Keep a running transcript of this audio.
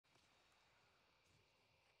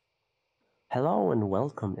Hello and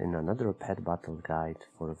welcome in another pet battle guide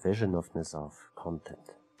for Vision of N'Zoth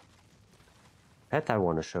content. Pet I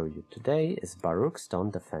want to show you today is Baruk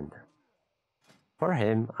Stone Defender. For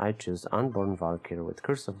him I choose Unborn Valkyr with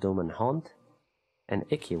Curse of Doom and Haunt, and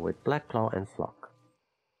Icky with Black Claw and Flock.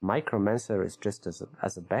 Micromancer is just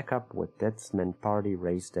as a backup with Deathsman Party,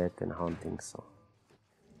 Raise Dead and Haunting Song.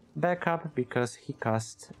 Backup because he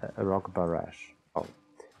cast a Rock Barrage. Oh.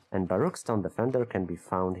 And Baruk Stone Defender can be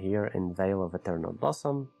found here in Veil of Eternal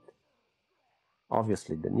Blossom.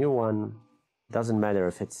 Obviously the new one. Doesn't matter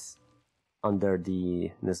if it's under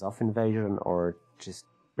the N'Zoth invasion or just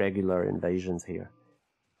regular invasions here.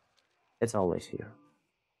 It's always here.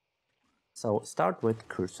 So start with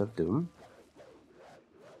Curse of Doom.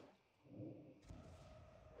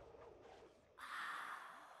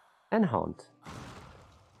 And Haunt.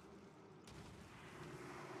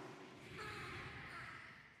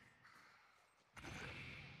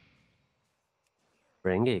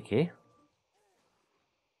 Bring Icky.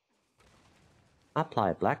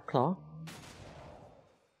 Apply Black Claw.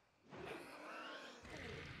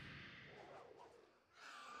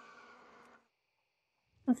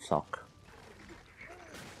 And Flock.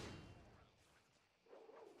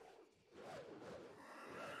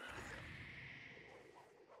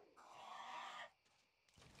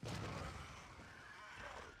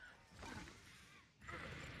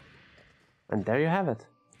 And there you have it.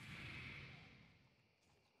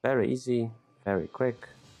 Very easy, very quick,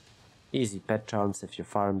 easy pet charms if you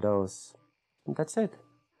farm those, and that's it.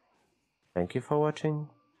 Thank you for watching,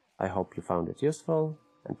 I hope you found it useful.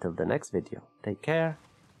 Until the next video, take care,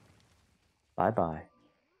 bye bye.